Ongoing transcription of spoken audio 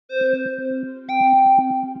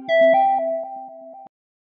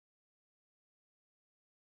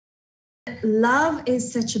love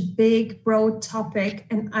is such a big, broad topic,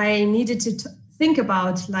 and I needed to think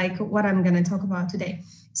about like what I'm going to talk about today.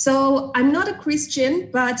 So I'm not a Christian,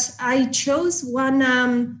 but I chose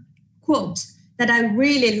one quote that I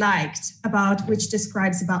really liked about, which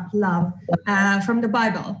describes about love from the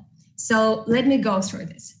Bible. So let me go through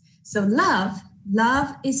this. So love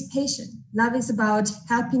is patient. Love is about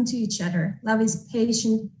helping to each other. Love is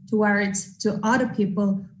patient to other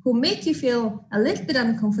people who make you feel a little bit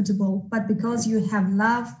uncomfortable, but because you have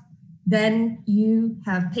love, then you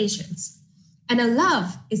have patience. And a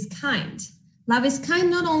love is kind. Love is kind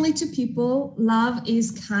not only to people, love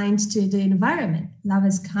is kind to the environment. Love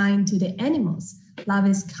is kind to the animals. Love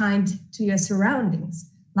is kind to your surroundings.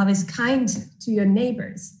 Love is kind to your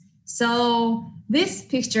neighbors. So this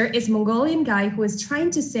picture is a Mongolian guy who is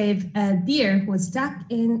trying to save a deer who was stuck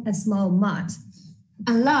in a small mud.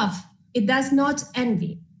 And love, it does not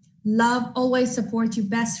envy. Love always supports your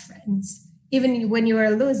best friends, even when you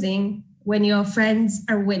are losing, when your friends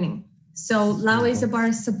are winning. So love is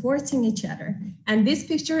about supporting each other. And this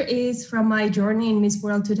picture is from my journey in Miss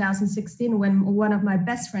World 2016 when one of my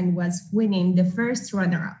best friends was winning the first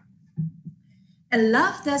runner-up. And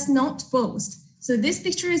love does not boast. So this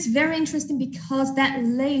picture is very interesting because that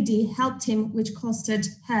lady helped him, which costed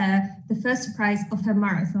her the first prize of her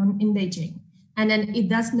marathon in Beijing. And then it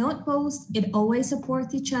does not boast, it always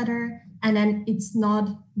supports each other, and then it's not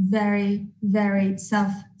very, very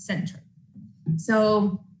self-centered.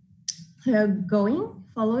 So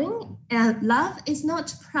following, love is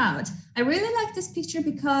not proud. I really like this picture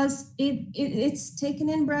because it's taken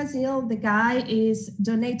in Brazil. The guy is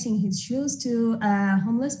donating his shoes to a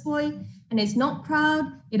homeless boy, and it's not proud.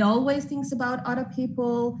 It always thinks about other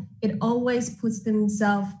people. It always puts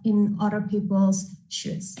themselves in other people's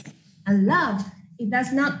shoes. And love, it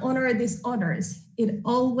does not honor these others. It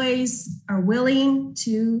always are willing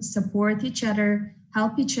to support each other,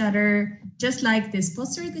 help each other, just like this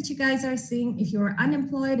poster that you guys are seeing. If you're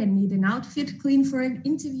unemployed and need an outfit clean for an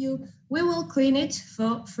interview, we will clean it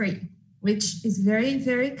for free, which is very,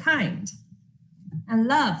 very kind. And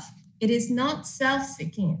love, it is not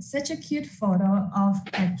self-seeking. It's such a cute photo of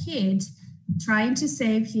a kid trying to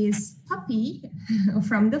save his puppy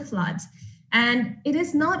from the flood. And it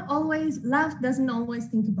is not always, love doesn't always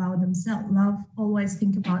think about themselves. Love always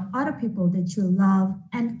think about other people that you love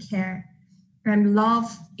and care. And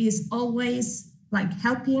love is always like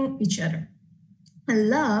helping each other. And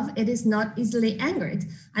love, it is not easily angered.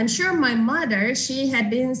 I'm sure my mother, she had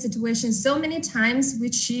been in situations so many times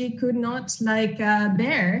which she could not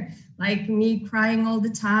bear, like me crying all the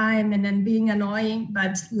time and then being annoying.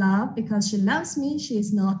 But love, because she loves me, she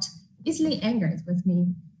is not easily angered with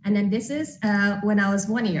me. And then this is when I was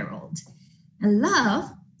 1 year old. And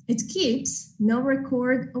love, it keeps no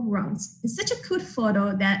record of wrongs. It's such a good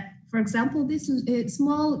photo that, for example, this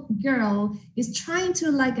small girl is trying to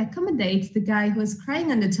accommodate the guy who is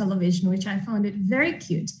crying on the television, which I found it very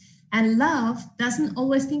cute. And love doesn't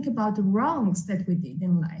always think about the wrongs that we did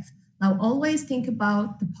in life. Love always think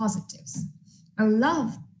about the positives. And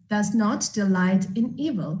love does not delight in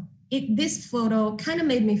evil. This photo kind of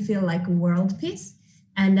made me feel like a world peace.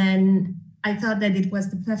 And then I thought that it was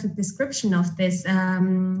the perfect description of this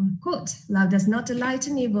quote. Love does not delight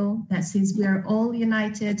in evil. That says we are all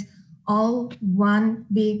united, all one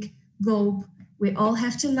big globe. We all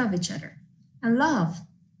have to love each other. And love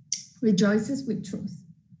rejoices with truth.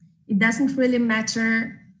 It doesn't really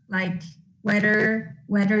matter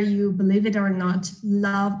whether you believe it or not.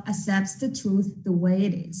 Love accepts the truth the way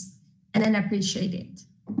it is and then appreciate it.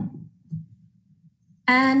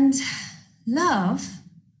 And love,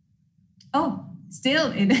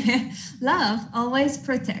 love always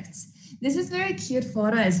protects. This is very cute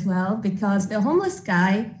photo as well because the homeless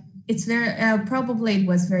guy, it's very, probably it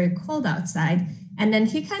was very cold outside. And then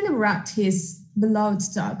he kind of wrapped his beloved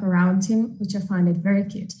dog around him, which I find it very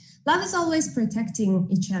cute. Love is always protecting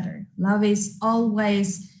each other. Love is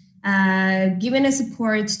always giving a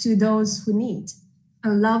support to those who need.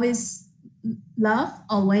 And love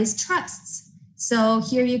always trusts. So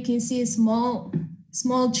here you can see a small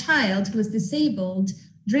child who is disabled,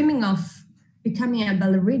 dreaming of becoming a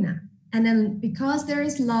ballerina. And then because there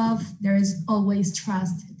is love, there is always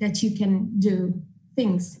trust that you can do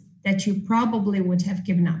things that you probably would have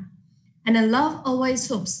given up. And then love always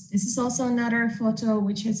hopes. This is also another photo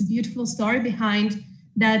which has a beautiful story behind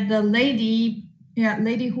that the lady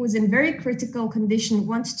who is in very critical condition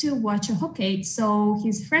wanted to watch a hockey. So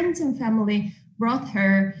his friends and family brought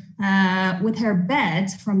her with her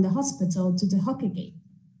bed from the hospital to the hockey game.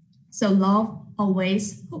 So love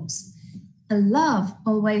always hopes. And love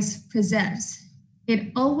always preserves.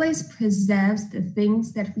 It always preserves the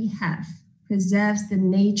things that we have. preserves the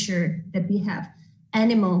nature that we have,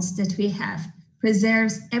 animals that we have,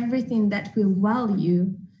 preserves everything that we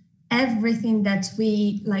value, everything that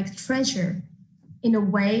we like treasure in a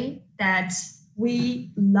way that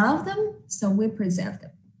we love them, so we preserve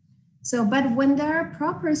them. So, but when there are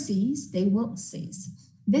proper cease, they will cease.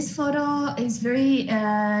 This photo is very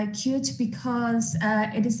cute because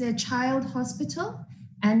it is a child hospital.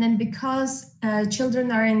 And then because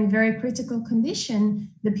children are in very critical condition,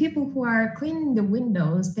 the people who are cleaning the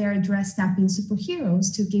windows, they are dressed up in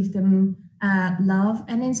superheroes to give them love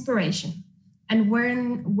and inspiration. And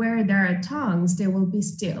where there are tongues, they will be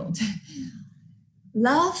stilled.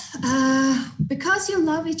 Love, because you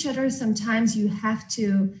love each other, sometimes you have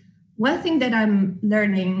to, one thing that I'm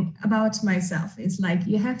learning about myself is like,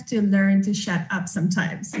 you have to learn to shut up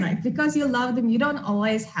sometimes. Like, because you love them, you don't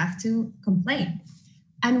always have to complain.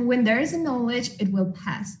 And when there is a knowledge, it will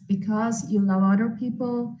pass. Because you love other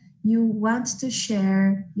people, you want to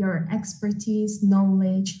share your expertise,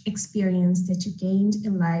 knowledge, experience that you gained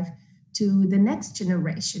in life to the next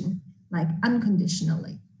generation, like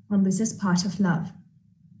unconditionally. And this is part of love.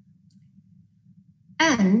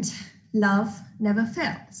 And love never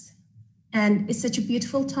fails. And it's such a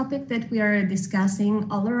beautiful topic that we are discussing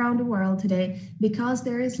all around the world today, because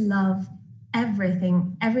there is love,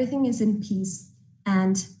 everything is in peace,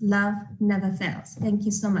 and love never fails. Thank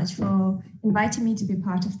you so much for inviting me to be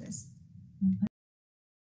part of this.